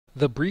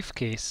The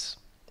Briefcase.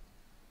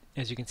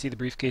 As you can see, the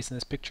briefcase in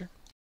this picture,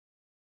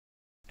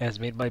 as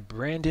made by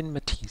Brandon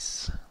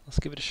Matisse. Let's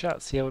give it a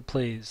shot, see how it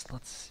plays.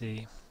 Let's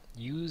see.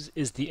 Use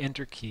is the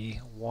enter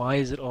key. Why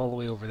is it all the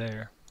way over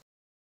there?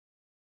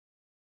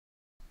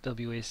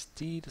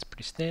 WASD, that's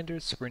pretty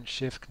standard. Sprint,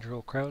 shift,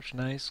 control, crouch,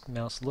 nice.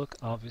 Mouse look,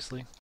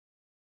 obviously.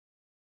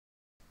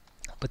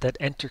 But that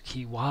enter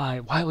key, why?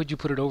 Why would you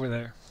put it over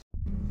there?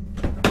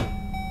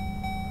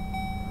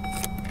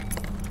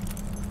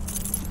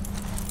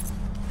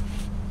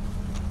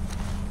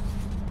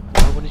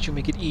 Why wouldn't you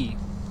make it E?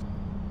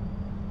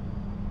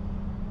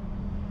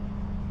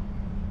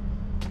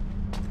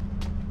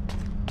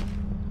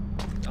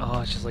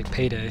 Oh, it's just like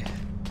Payday.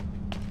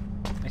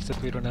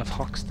 Except we don't have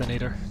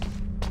Hawkstonator.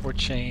 Or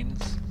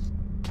Chains.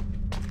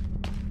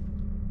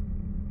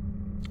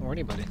 Or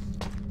anybody.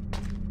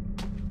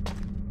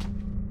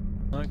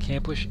 I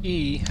can't push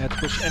E, had to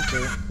push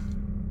enter.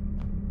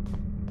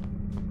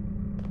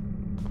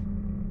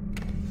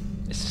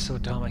 This is so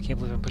dumb, I can't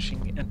believe I'm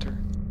pushing enter.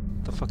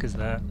 What the fuck is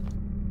that?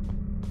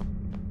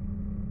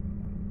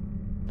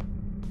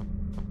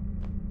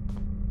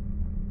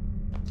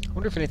 I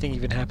wonder if anything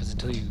even happens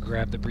until you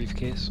grab the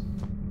briefcase.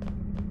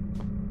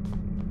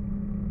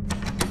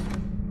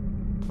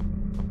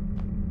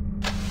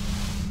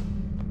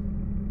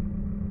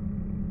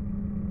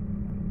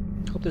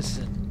 Hope this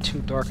isn't too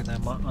dark on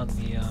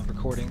the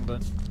recording,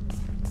 but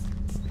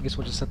I guess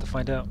we'll just have to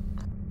find out.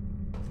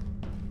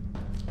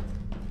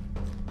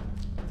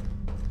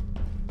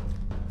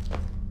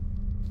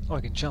 Oh,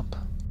 I can jump.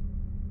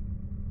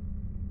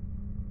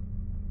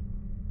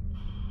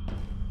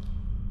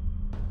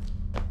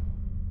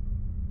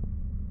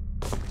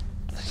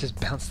 I just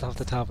bounced off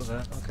the top of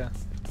that, okay.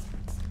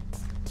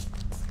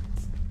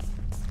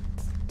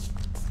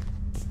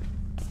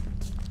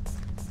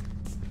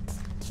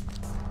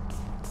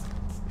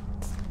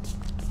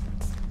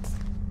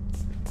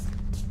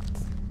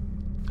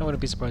 I wouldn't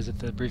be surprised if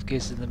the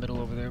briefcase is in the middle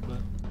over there, but...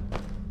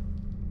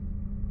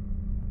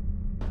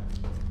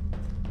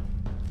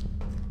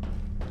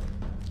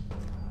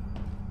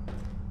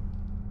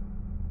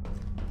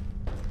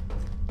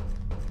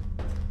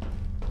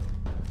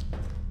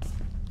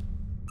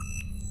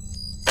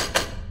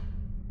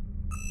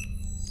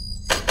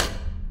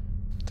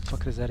 What the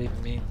fuck does that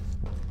even mean?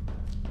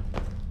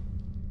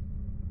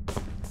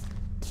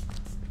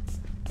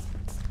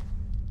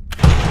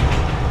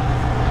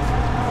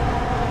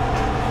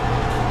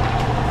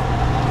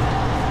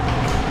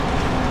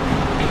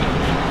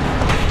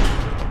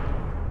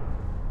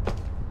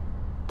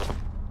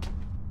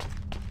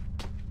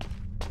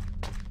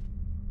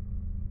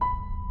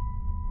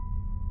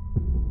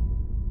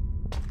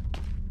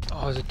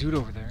 Oh, there's a dude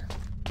over there.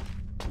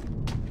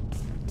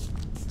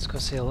 Let's go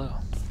say hello.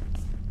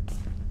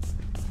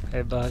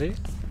 Hey, buddy.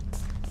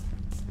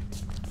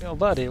 Yo,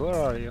 buddy, where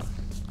are you?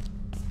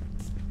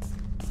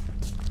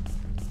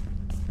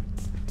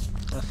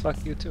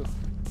 Fuck you too.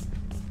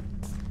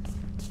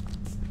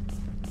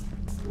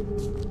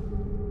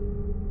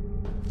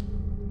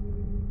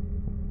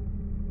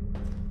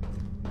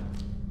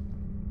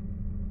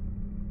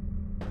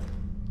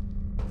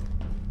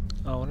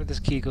 Oh, I wonder if this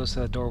key goes to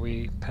that door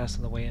we passed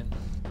on the way in.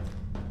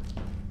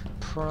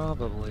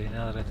 Probably,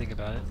 now that I think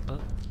about it,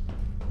 but...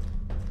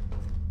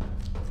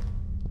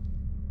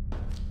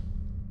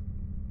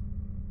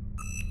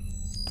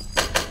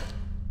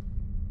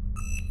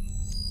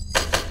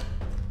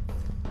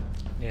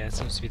 Yeah, it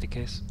seems to be the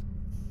case.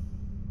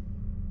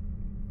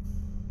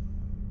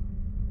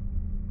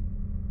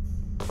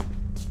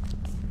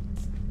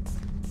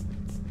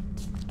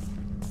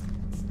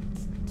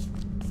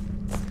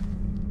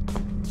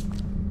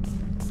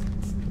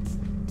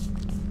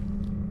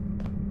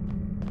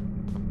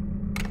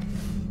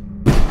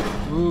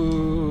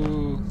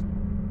 Ooh.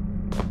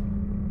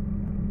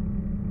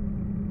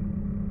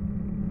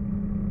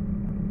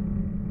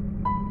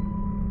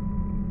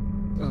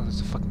 Oh, there's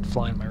a fucking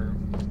fly in my room.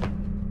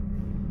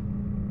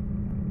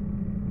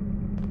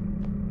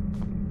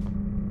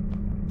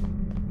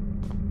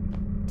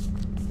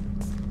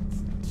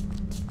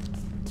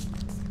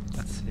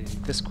 Let's see,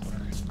 this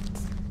corner.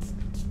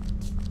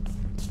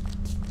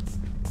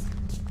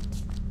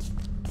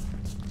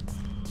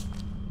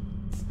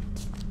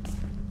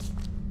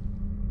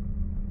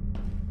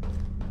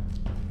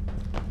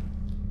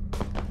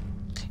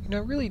 You know,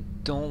 I really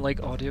don't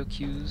like audio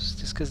cues,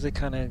 just because they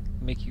kind of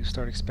make you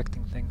start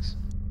expecting things.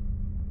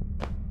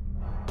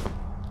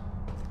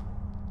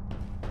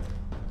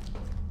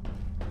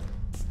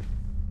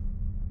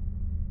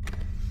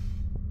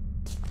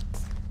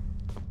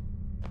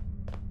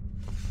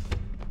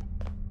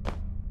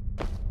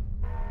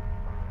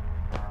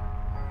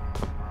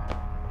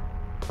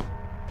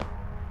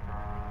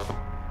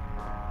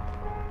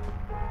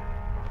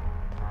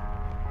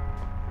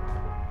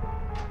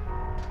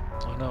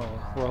 Oh no,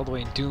 we're all the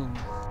way in Doom.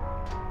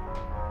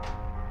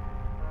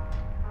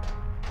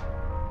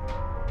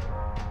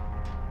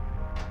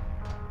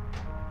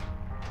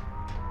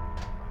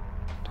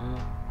 Doom,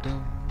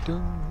 doom,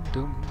 doom,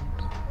 doom,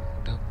 doom,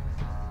 doom.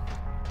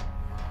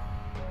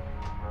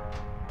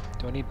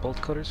 Do I need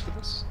bolt cutters for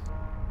this?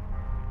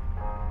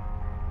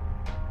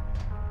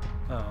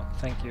 Oh,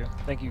 thank you.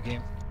 Thank you,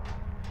 game.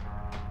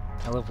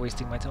 I love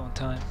wasting my own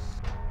time.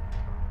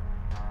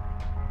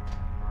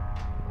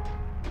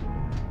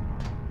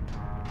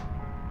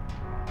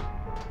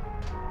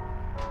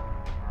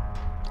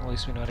 At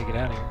least we know how to get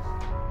out of here.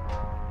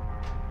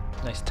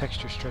 Nice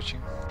texture stretching.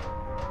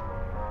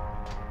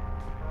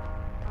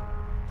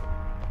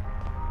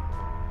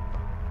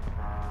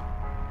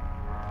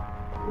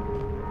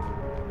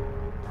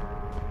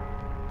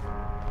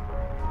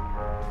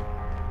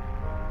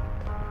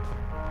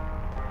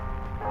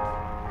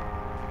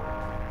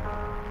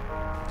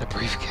 The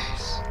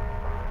briefcase.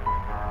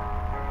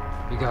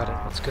 We got it.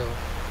 Let's go.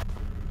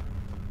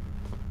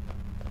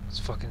 It's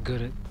fucking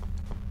good at.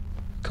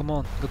 Come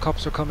on, the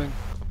cops are coming.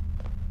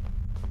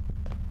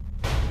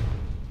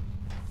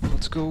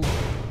 Let's go.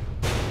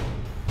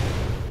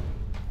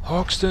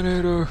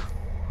 Hoxtonator.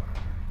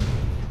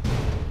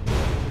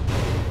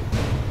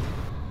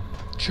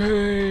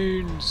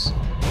 Chains.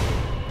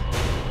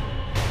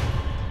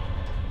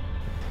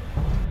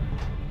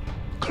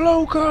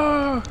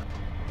 Cloaker.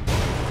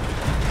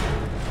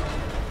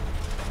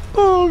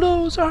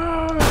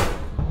 Bulldozer.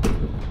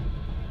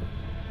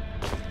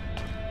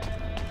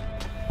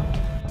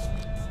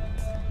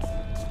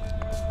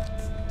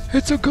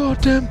 It's a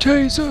goddamn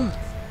taser.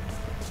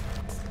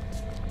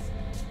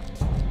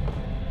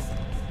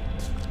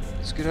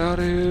 Let's get out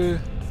of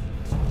here.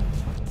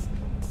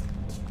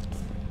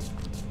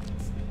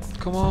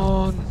 Come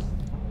on.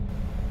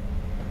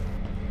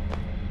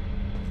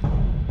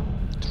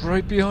 It's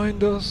right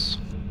behind us.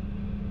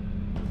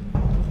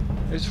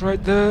 It's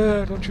right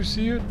there. Don't you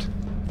see it?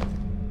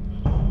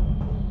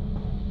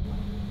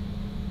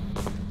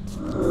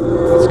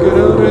 Let's get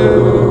out of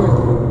here.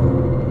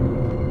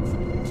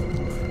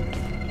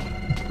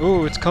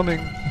 Oh, it's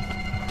coming.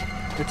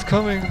 It's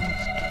coming.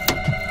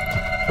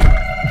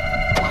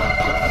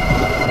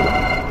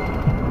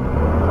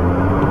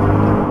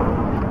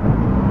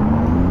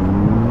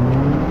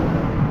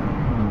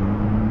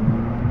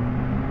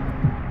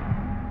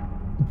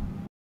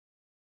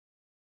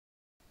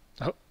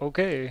 Oh,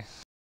 okay.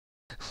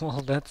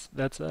 Well, that's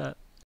that.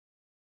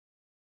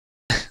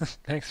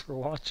 Thanks for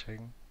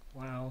watching.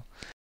 Wow.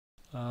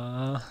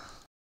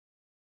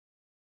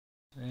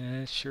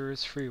 It sure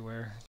is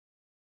freeware.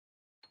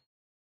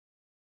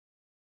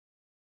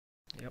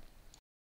 Yep.